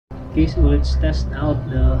Okay, so let's test out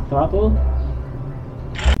the throttle.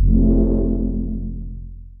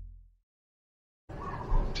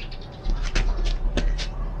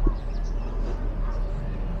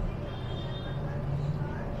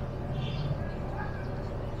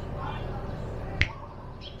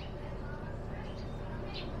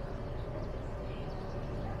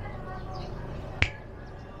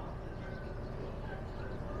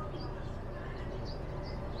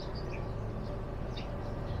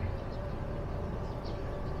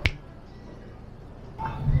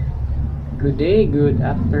 Good day, good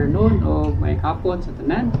afternoon, o may hapon sa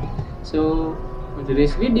tanan. So, for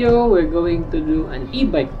today's video, we're going to do an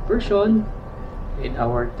e-bike version with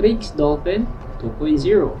our Trinx Dolphin 2.0.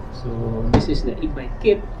 So, this is the e-bike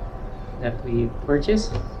kit that we purchased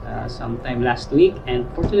sometime last week, and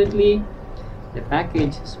fortunately, the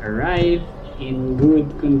package has arrived in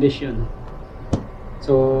good condition.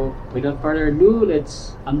 So, without further ado,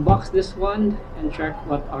 let's unbox this one and check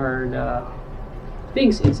what are the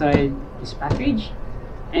things inside this package,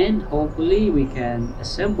 and hopefully we can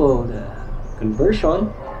assemble the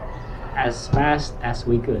conversion as fast as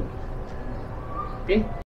we could. Okay,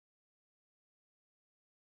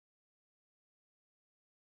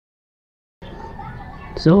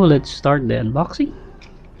 so let's start the unboxing.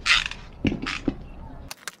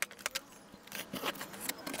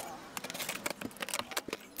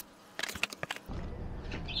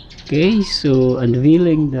 Okay, so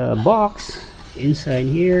unveiling the box. Inside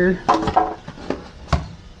here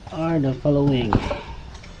are the following.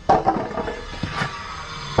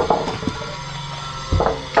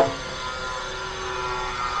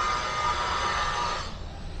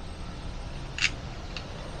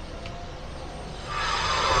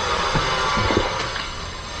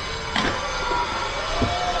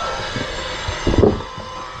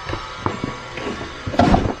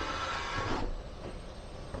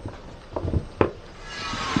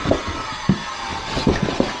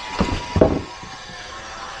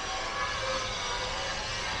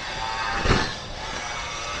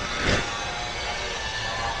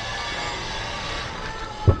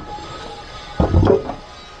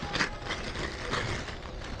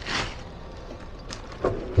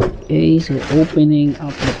 Okay, so opening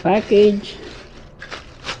up the package.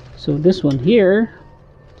 So this one here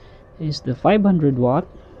is the 500 watt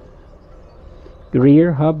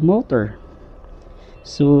rear hub motor.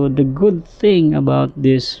 So the good thing about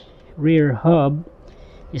this rear hub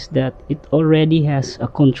is that it already has a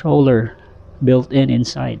controller built in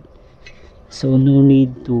inside, so no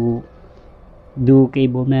need to do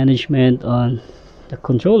cable management on the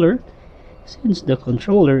controller, since the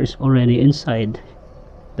controller is already inside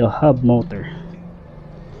the hub motor.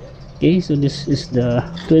 Okay, so this is the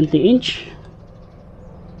 20-inch.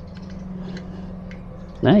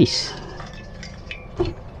 Nice.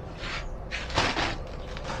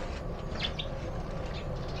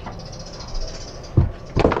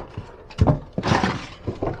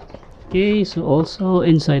 Okay, so also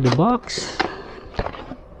inside the box,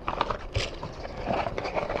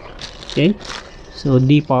 okay, so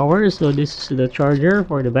D power, so this is the charger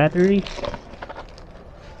for the battery.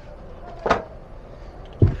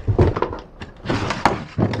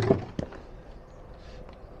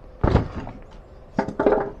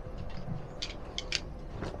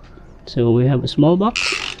 So we have a small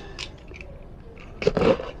box.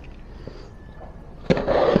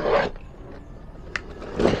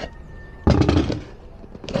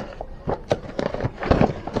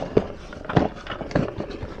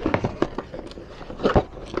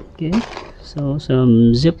 Okay, so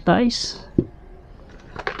some zip ties.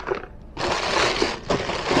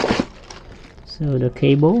 So the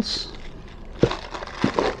cables.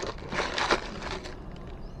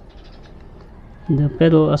 The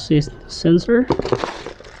pedal assist sensor,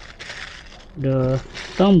 the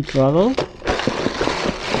thumb throttle,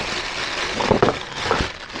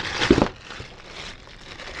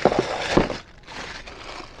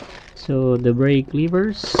 so the brake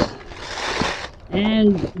levers,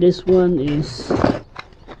 and this one is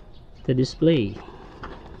the display.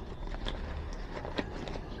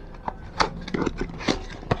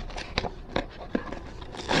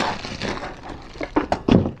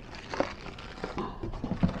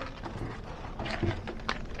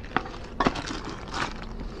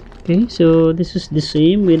 Okay, so this is the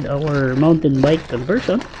same with our mountain bike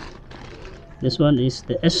conversion. This one is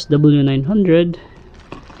the SW900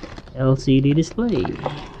 LCD display.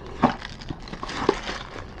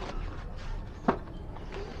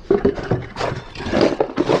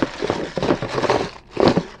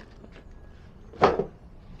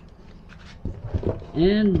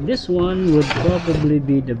 And this one would probably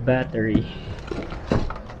be the battery.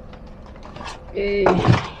 Okay.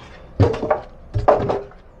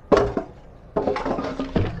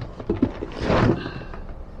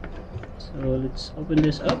 So let's open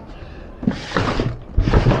this up.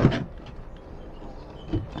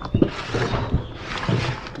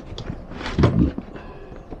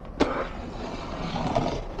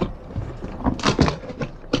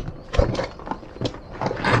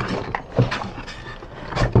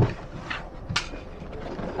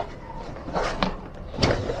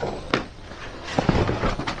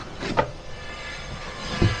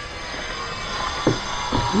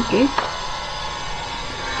 Okay.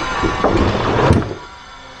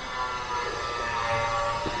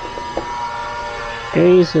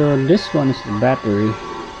 Okay, so this one is the battery.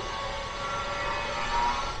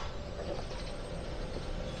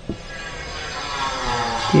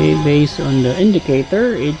 Okay, based on the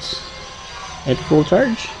indicator, it's at full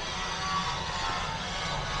charge.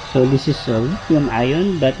 So this is a lithium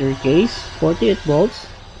ion battery case, 48 volts,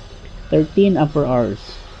 13 ampere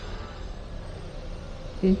hours.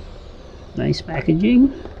 Okay, nice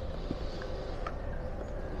packaging.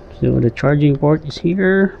 So the charging port is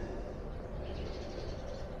here,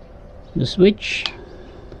 the switch,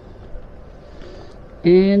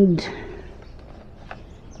 and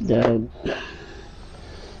the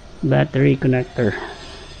battery connector.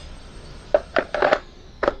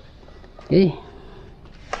 Okay.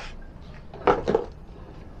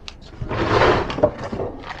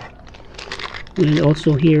 And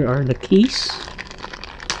also here are the keys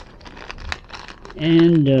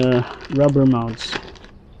and rubber mounts.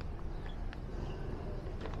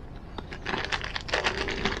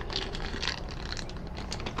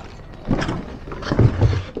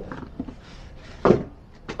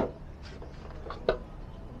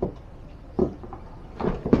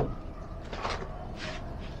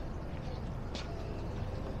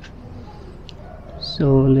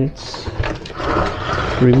 So let's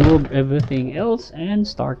remove everything else and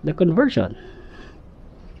start the conversion.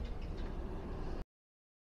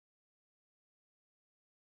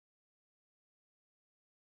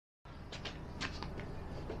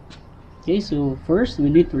 Okay, so first we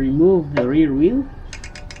need to remove the rear wheel.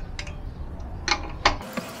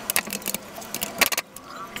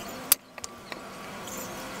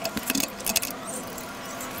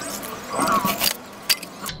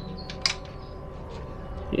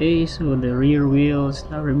 Okay, so the rear wheel is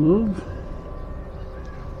now removed.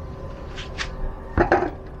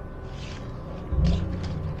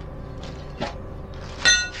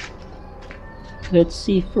 Let's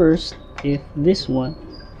see first if this one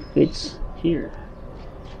fits here.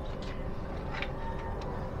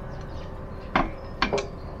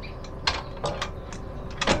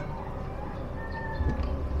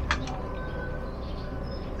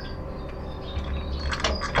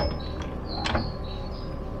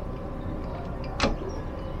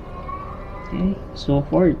 Okay, so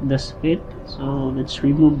far it does fit. So let's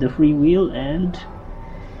remove the free wheel and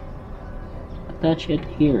attach it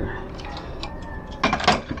here.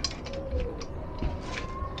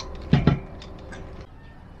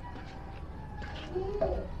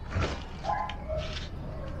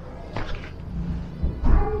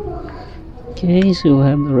 Okay, so we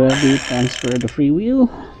have already transferred the free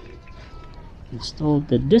wheel, installed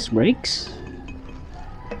the disc brakes.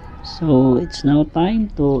 So it's now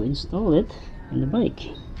time to install it in the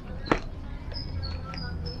bike.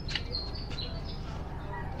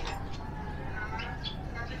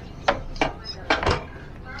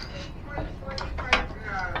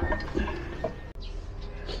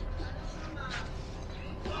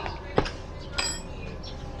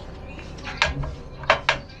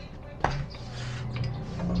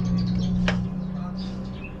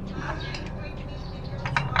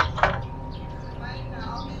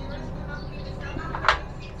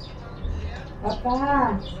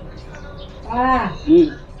 Papa,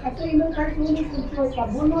 ato imong kartulis kung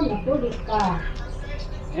kabuno na to di ka.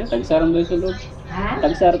 Eh, tagsaram doon sa loob. Ha?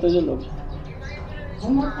 Tagsar to sa loob.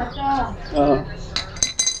 Humot ato. Oo.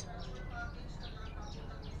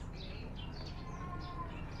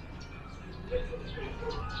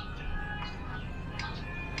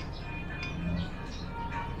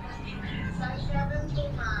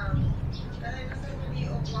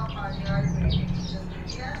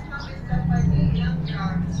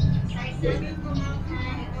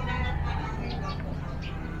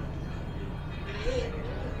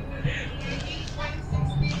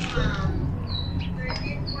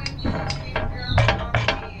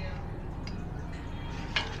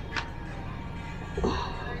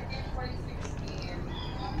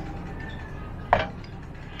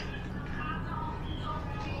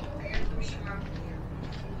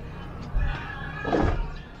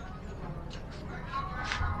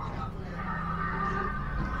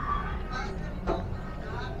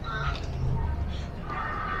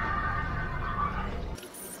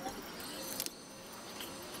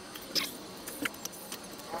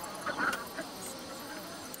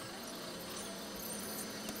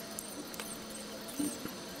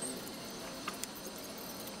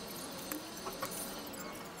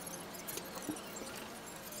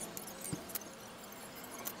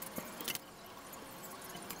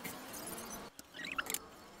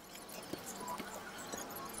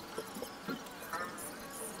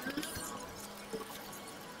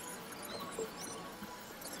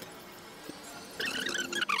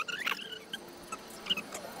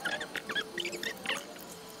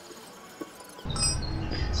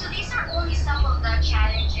 So these are only some of the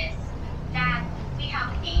challenges that we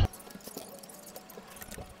have faced.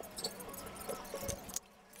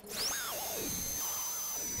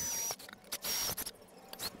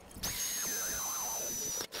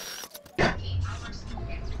 Our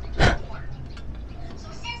students before. So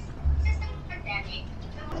since the pandemic,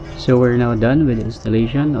 So we're now done with the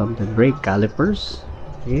installation of the brake calipers.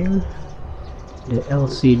 Here, the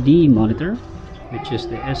LCD monitor, which is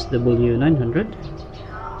the SW900,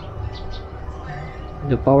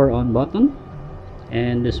 the power on button,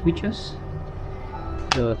 and the switches,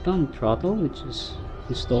 the thumb throttle, which is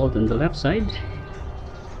installed on the left side,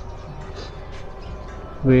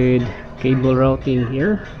 with cable routing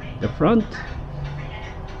here, the front,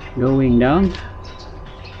 going down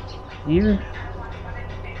here,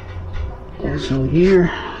 also here,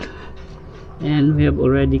 and we have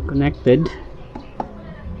already connected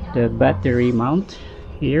the battery mount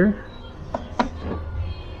here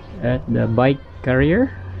at the bike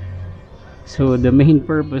carrier. So the main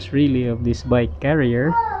purpose really of this bike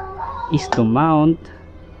carrier is to mount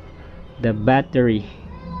the battery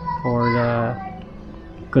for the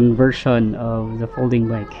conversion of the folding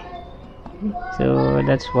bike. So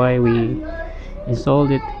that's why we installed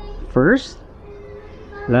it first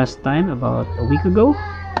last time about a week ago,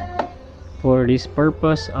 for this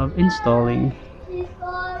purpose of installing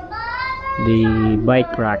the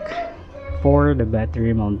bike rack for the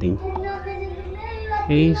battery mounting.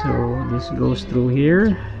 Okay, so this goes through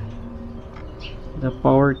here, the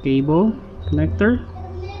power cable connector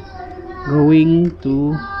going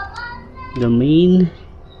to the main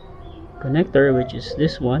connector, which is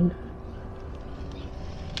this one,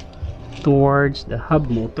 towards the hub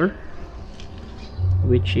motor,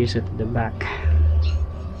 which is at the back.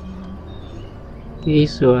 Okay,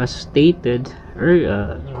 so as stated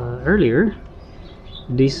earlier,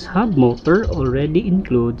 this hub motor already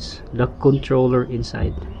includes the controller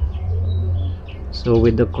inside. So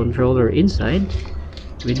with the controller inside,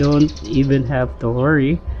 we don't even have to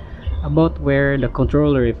worry about where the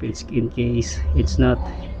controller, if it's in case it's not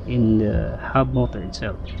in the hub motor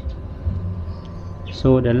itself.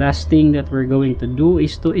 So the last thing that we're going to do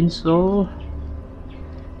is to install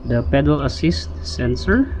the pedal assist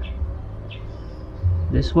sensor,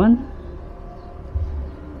 this one.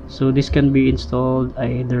 So this can be installed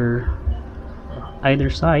either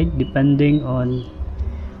side depending on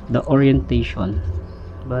the orientation,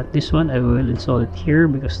 but this one I will install it here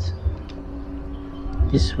because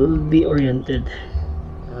this will be oriented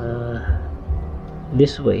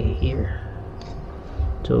this way here.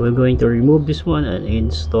 So we're going to remove this one and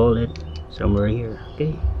install it somewhere here.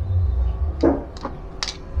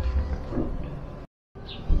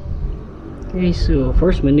 Okay, so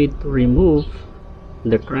first we need to remove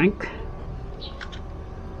the crank.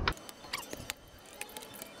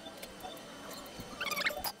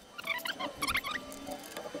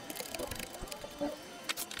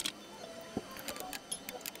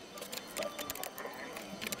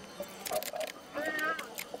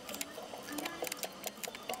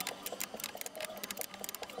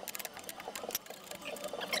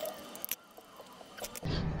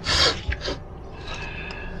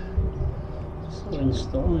 So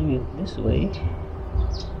installing it this way,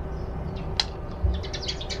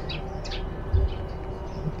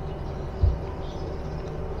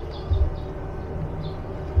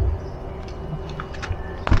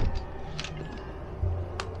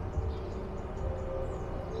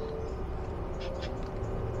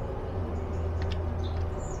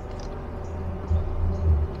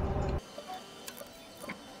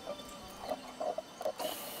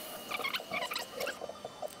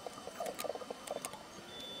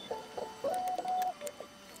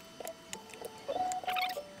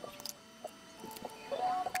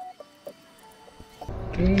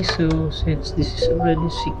 okay, so since this is already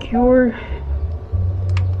secure,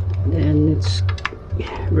 then let's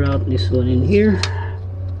route this one in here.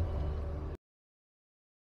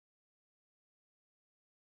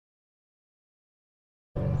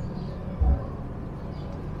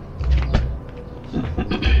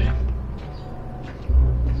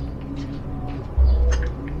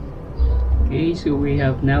 Okay, so we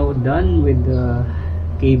have now done with the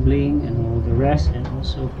cabling and all the rest, and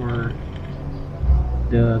also for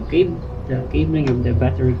the cabling of the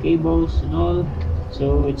battery cables and all.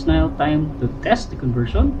 So it's now time to test the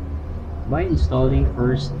conversion by installing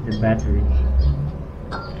first the battery.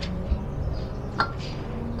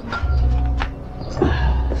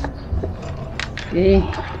 Okay.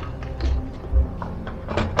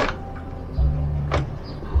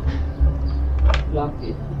 Lock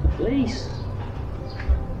it into place.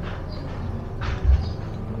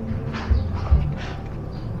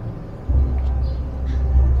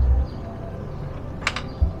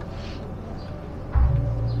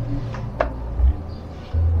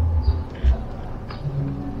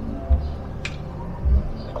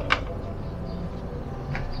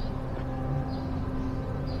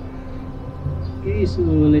 Okay, so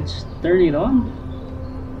let's turn it on.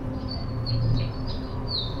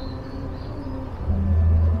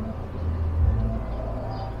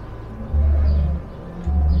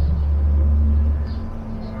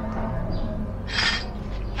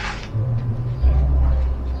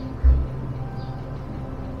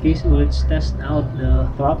 Okay, so let's test out the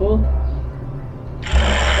throttle.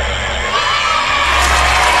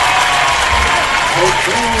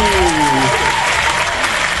 Okay.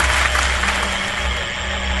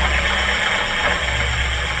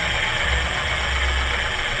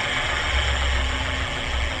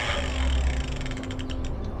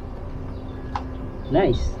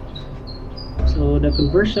 Nice. So the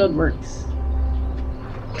conversion works.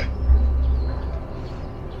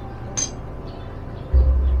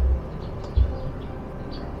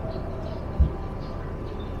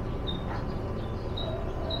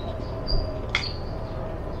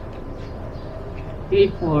 Okay,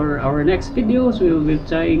 for our next videos, we will be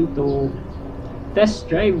trying to test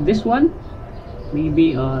drive this one,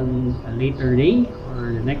 maybe on a later day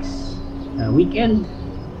or the next weekend,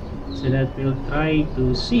 so that we'll try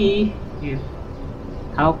to see if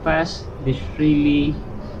how fast this really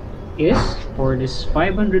is for this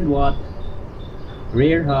 500 watt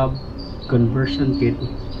rear hub conversion kit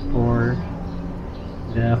for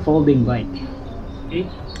the folding bike. Okay,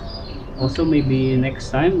 also maybe next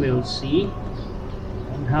time we'll see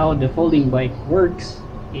how the folding bike works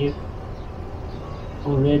if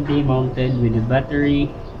already mounted with the battery,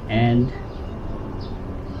 and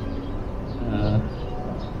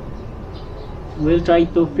we'll try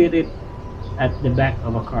to fit it at the back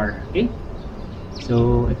of a car. Okay,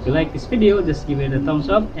 so if you like this video, just give it a thumbs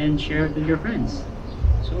up and share it with your friends.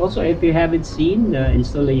 So also, if you haven't seen the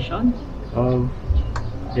installation of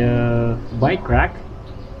the bike rack,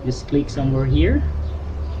 just click somewhere here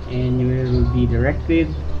and you will be directed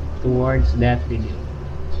towards that video.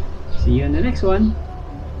 See you in the next one.